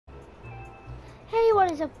Hey,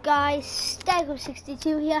 what is up guys,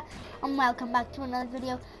 Stego62 here and welcome back to another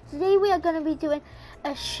video. Today we are going to be doing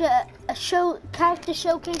a character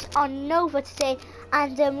showcase on Nova today,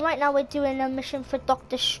 and right now we're doing a mission for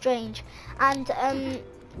Doctor Strange, and I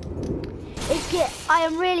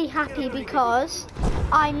am really happy because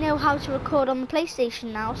I know how to record on the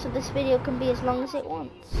PlayStation now, so this video can be as long as it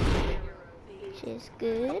wants, which is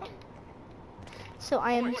good. So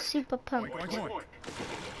I am super pumped.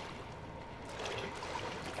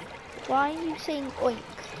 Why are you saying oink?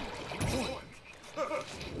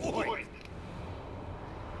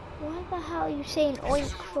 Why the hell are you saying oink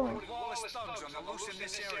for?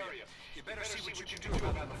 You better see what you can do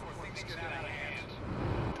about that before things get out of hand.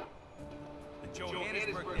 The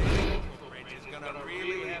Johannesburg Bridge is gonna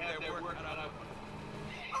really have their work cut out.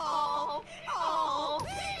 Oh!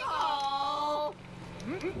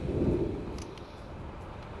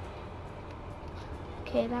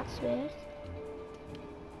 Okay, that's weird.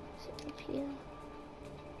 Up here.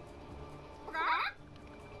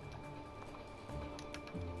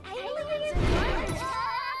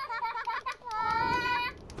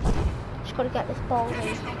 Just gotta get this ball in.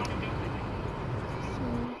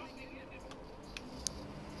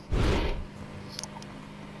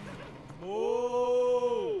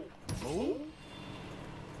 Oh!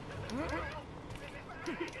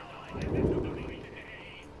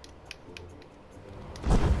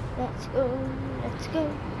 Let's go. Let's go.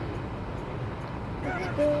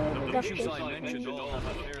 The issues I mentioned all have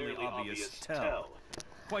a fairly obvious tell.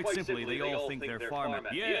 Quite simply, they all think they're farming.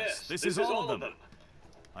 Yes, this is all of them.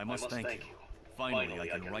 I must thank you.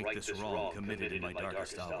 Finally, I can right this wrong committed in my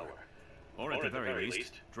darkest hour. Or at the very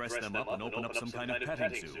least, dress them up and open up some kind of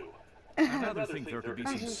petting zoo. I rather think there could be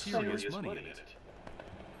some serious money in it.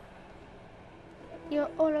 You're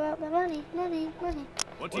all about the money, money, money.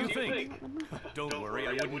 What do you think? Don't worry,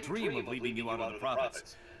 I wouldn't dream of leaving you out of the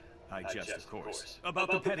profits. I jest, of course. About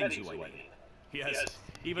the petting zoo, I mean. Yes,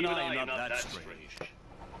 even I am not that strange.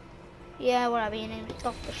 Yeah, whatever, your name's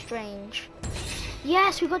Doctor Strange.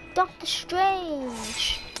 Yes, we got Doctor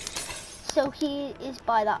Strange! So he is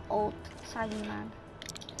by that old saggy man.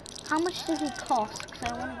 How much does he cost? Because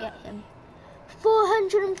I want to get him.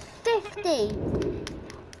 450!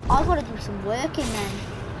 I've got to do some working then.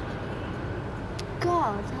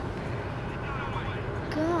 God.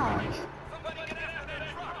 God.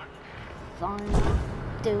 Fine,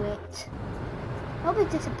 do it. I'll be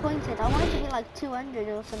disappointed. I wanted to be like 200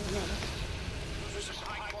 or something.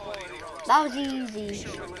 That was easy.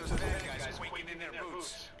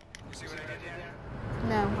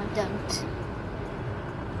 No, I don't.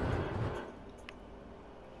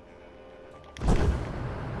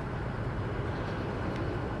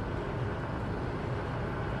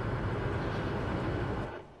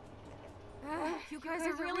 You guys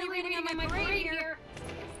are really reading on my brain here.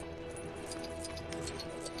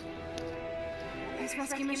 This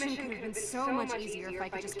rescue mission could have been so much easier if I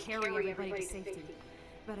could just carry everybody to safety.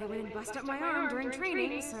 But I went and busted up my arm during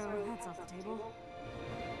training, so that's off the table.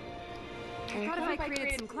 I thought if I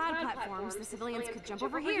created some cloud platforms, the civilians could jump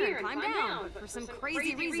over here and climb down, but for some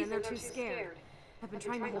crazy reason, they're too scared. I've been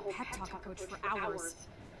trying to hold pep talk approach for hours.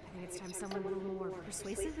 I think it's time someone a little more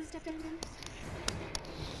persuasive stepped in.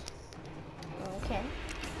 Okay.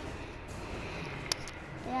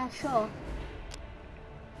 Yeah, sure.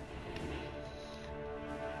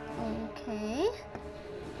 Okay.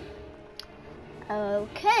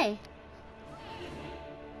 Okay.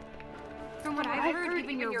 From what I've heard,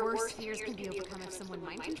 even your worst fears can be overcome if someone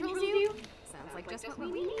mind controls you. Sounds like just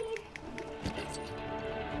what we need.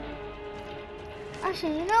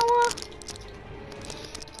 Actually, you know what?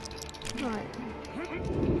 Right.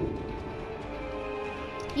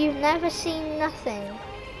 You've never seen nothing.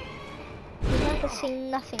 You've never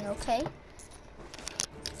seen nothing, okay?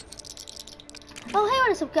 Oh, hey,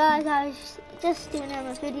 what is up, guys? I was just doing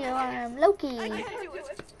a video on Loki. I can't do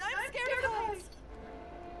it. I'm scared of heights.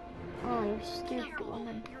 Oh, you stupid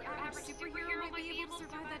woman. Your average superhero might be able to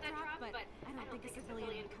survive that drop, but I don't think a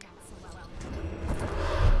civilian would come out so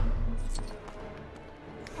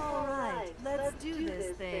well. All right, let's do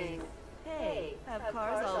this thing. Hey, have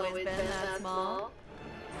cars always been that small?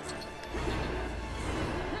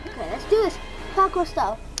 Okay, let's do this. Parkour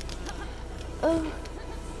style.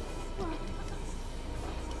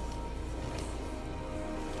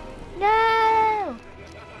 No!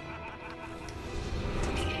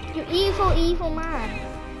 You evil, evil man.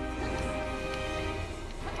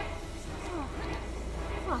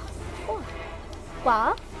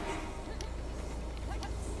 What?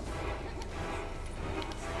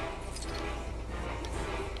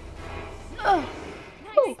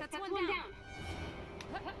 Nice, that's one down.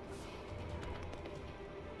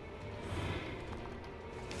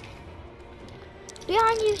 We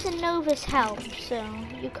are using Nova's help, so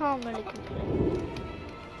you can't really complain.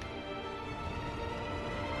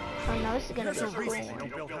 Oh no, this is gonna be There's a cool. reason you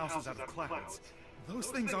don't build houses out of clouds. Those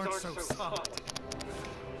things aren't so solid.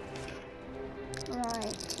 Right,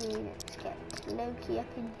 let's get Loki up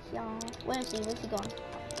in here. Where is he? Where's he gone?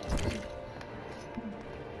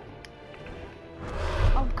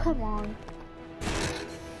 Oh, come on.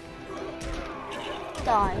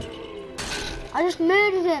 Die. I just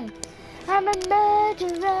murdered him. I'm a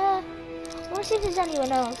murderer. I want to see if there's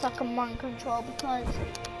anyone else I can mind control because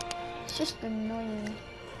it's just annoying.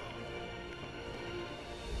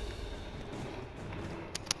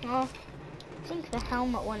 Well, I think the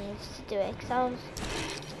helmet one needs to do it because I was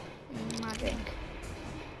imagining.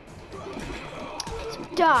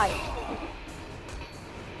 Die!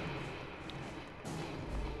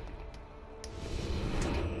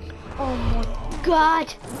 Oh my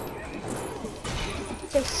god!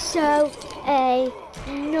 They're so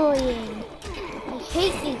annoying. I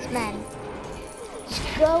hate these men.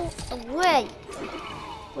 Just go away,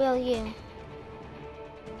 will you?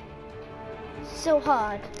 So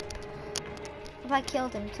hard. If I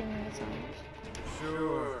killed him too many times.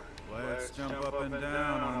 Sure, let's jump up and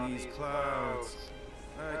down on these clouds.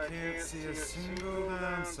 I can't see a single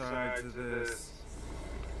downside to this.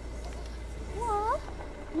 What?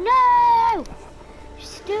 No! You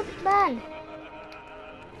stupid man.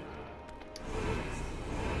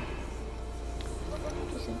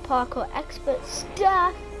 Do some parkour expert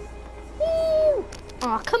stuff. Woo!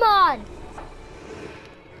 Oh, come on!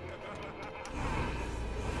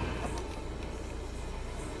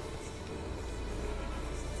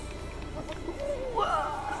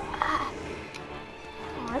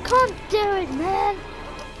 I can't do it, man.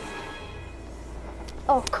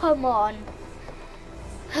 Oh, come on.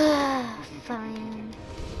 Fine.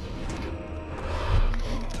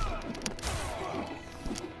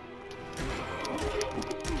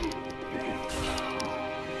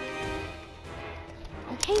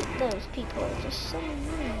 I hate those people. They're just so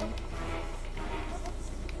mean.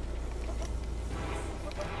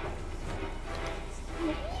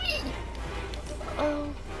 Oh.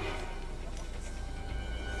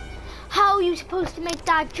 How are you supposed to make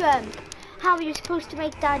that jump? How are you supposed to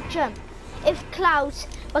make that jump? If clouds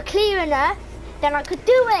were clear enough, then I could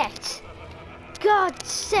do it.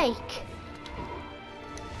 God's sake.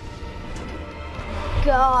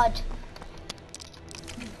 God.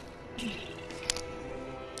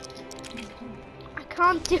 I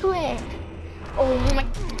can't do it. Oh my,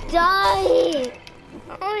 die.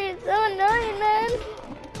 Oh, you're so annoying, man.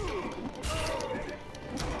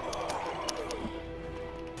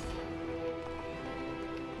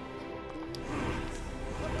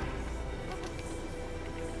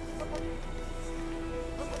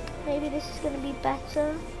 Maybe this is going to be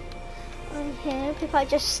better on here if I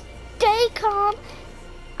just stay calm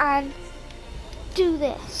and do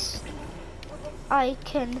this. I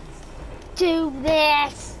can do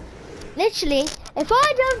this. Literally, if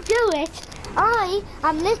I don't do it, I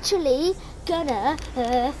am literally gonna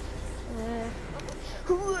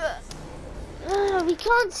we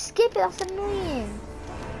can't skip it, that's annoying.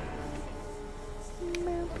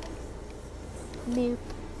 Nope. Nope.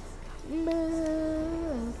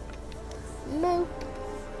 Nope.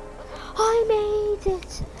 I made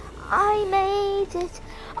it. I made it.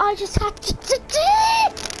 I just had to do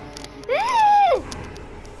it.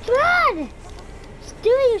 Come on. Just do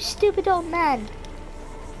it, you stupid old man.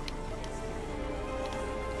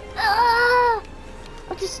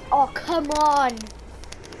 Oh, come on.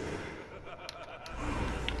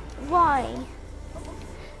 Why?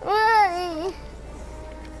 Why?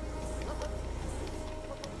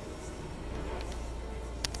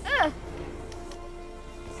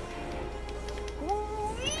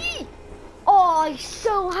 Oh, I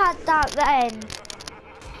so had that then.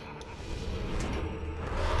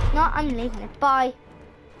 No, I'm leaving it. Bye.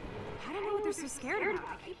 I don't know what they're so scared about.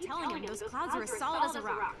 I keep telling them those clouds are as solid as a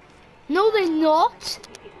rock. No, they're not.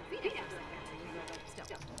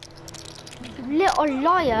 You little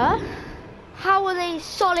liar. How are they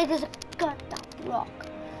solid as a goddamn rock?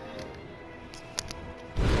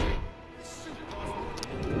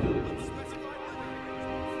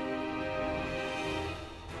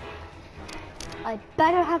 I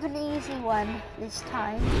better have an easy one this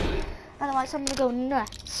time. Otherwise I'm gonna go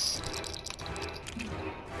nuts.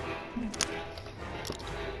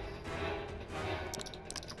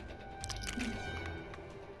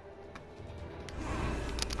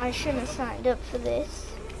 I shouldn't have signed up for this.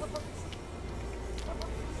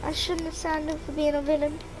 I shouldn't have signed up for being a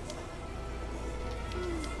villain.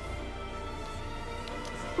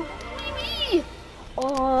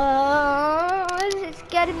 Oh,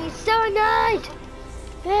 getting me so annoyed.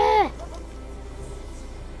 Yeah.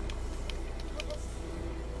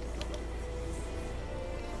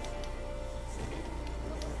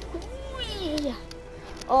 Whee.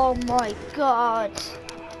 Oh my god.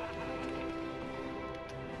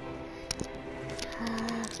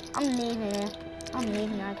 I'm leaving it. I'm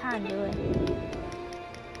leaving it. I can't do it.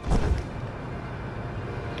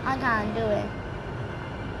 I can't do it.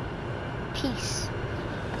 Peace.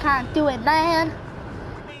 I can't do it, man.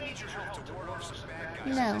 We may need your help to ward off some bad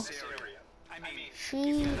guys No. in this area. I mean,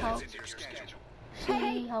 She-Hulk. into your schedule.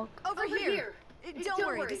 She-Hulk. Over here. Don't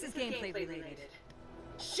worry, this is gameplay related.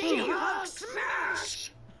 She-Hulk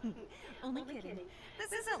smash! Only kidding.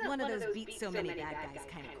 This isn't one of those beat so many bad guys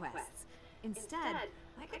kind of quests. Instead,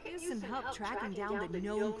 I could use some help tracking down the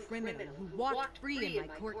known criminal who walked free in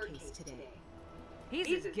my court case today.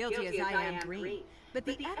 He's as guilty as I am green, but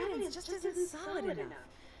the evidence just isn't solid enough.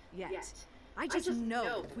 Yet. I just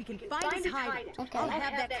know if we can find his hideout, Okay. I'll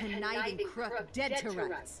have that conniving crook dead to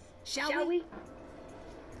rights. Shall we?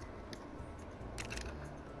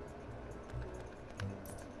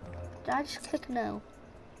 Did I just click no?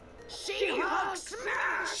 She-Hulk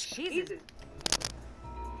smash! He's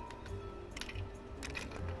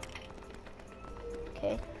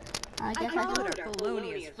Okay. I guess I followed can. our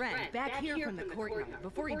felonious friend back here from the courtyard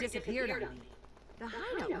before he disappeared on me. The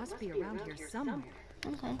hideout must be around here somewhere.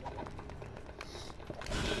 Okay.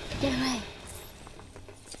 Get away.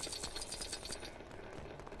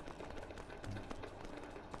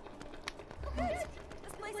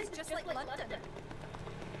 This place is just like London.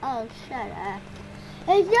 Oh, shut up.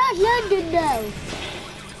 It's not London, though.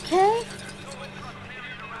 Okay?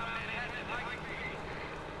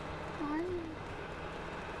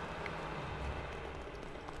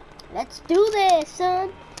 Let's do this,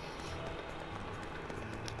 son.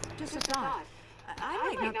 Just a thought.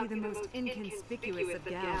 I might not be the most inconspicuous of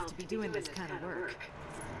gals to be doing this kind of work.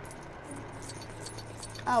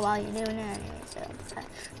 Oh, well, you're doing it anyway, so.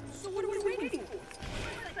 So what are we waiting for?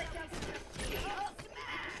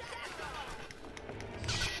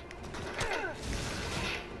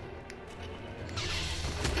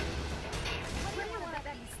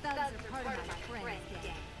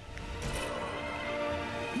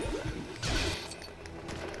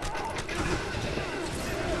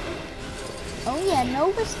 Oh, yeah,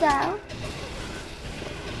 Nova style.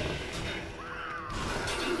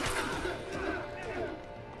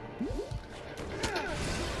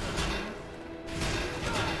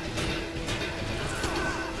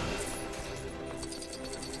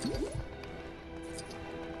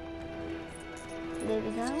 There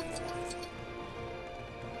we go.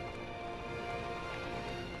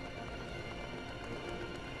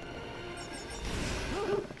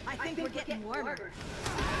 I think we're getting warmer.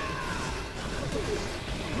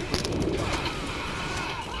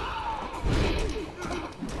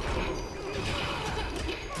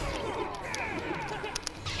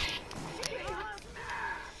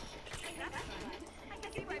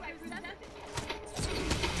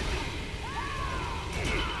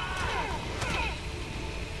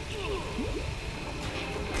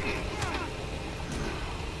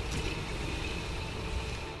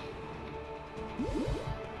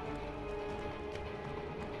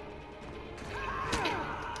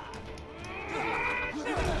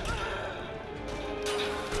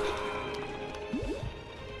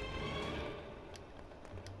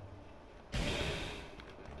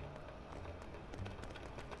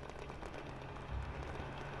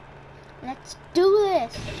 Let's do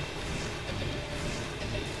this.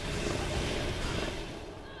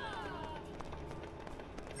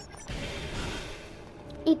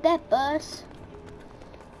 Eat that, bus.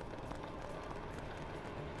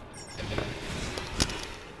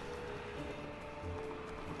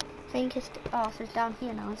 I think it's so it's down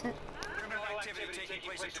here now, is it? Criminal activity taking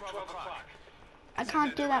place at 12 o'clock. I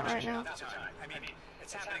can't do that right now. I mean,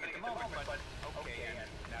 it's happening at the moment, but okay,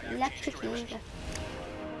 now you've Electric changed your laser.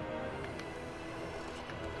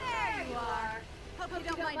 There you are. Hope you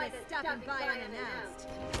don't mind us stopping by unannounced.